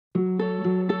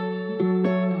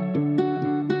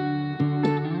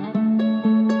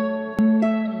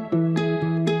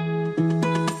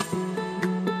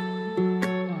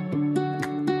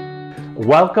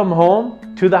Welcome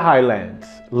home to the Highlands,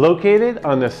 located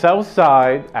on the south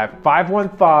side at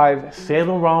 515 St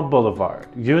Laurent Boulevard,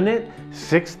 Unit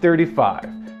 635.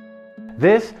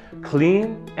 This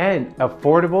clean and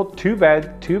affordable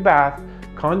 2-bed, 2-bath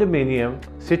condominium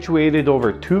situated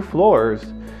over 2 floors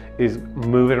is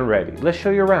move-in ready. Let's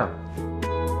show you around.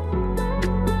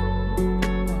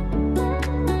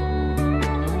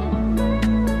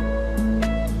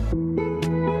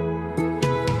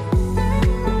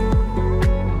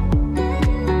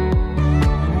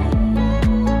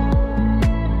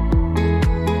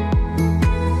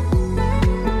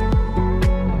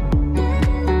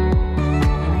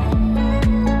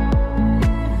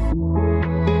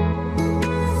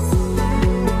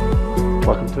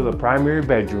 Welcome to the primary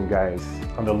bedroom, guys.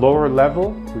 On the lower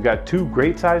level, we got 2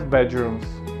 great sized bedrooms,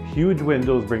 huge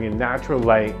windows bringing natural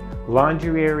light,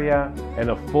 laundry area,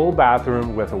 and a full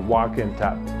bathroom with a walk-in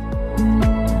tub.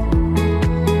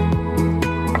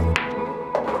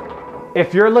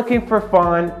 If you're looking for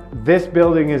fun, this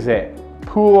building is it.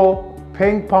 Pool,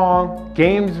 ping pong,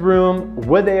 games room,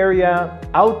 wood area,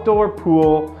 outdoor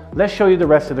pool. Let's show you the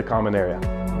rest of the common area.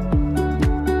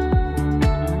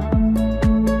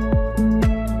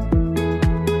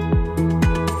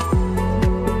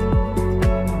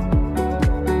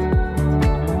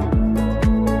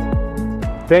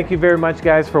 Thank you very much,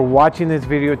 guys, for watching this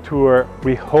video tour.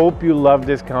 We hope you love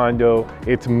this condo.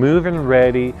 It's move-in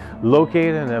ready,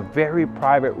 located in a very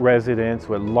private residence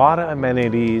with a lot of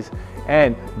amenities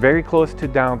and very close to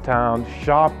downtown,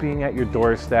 shopping at your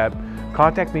doorstep.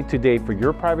 Contact me today for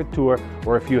your private tour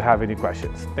or if you have any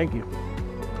questions. Thank you.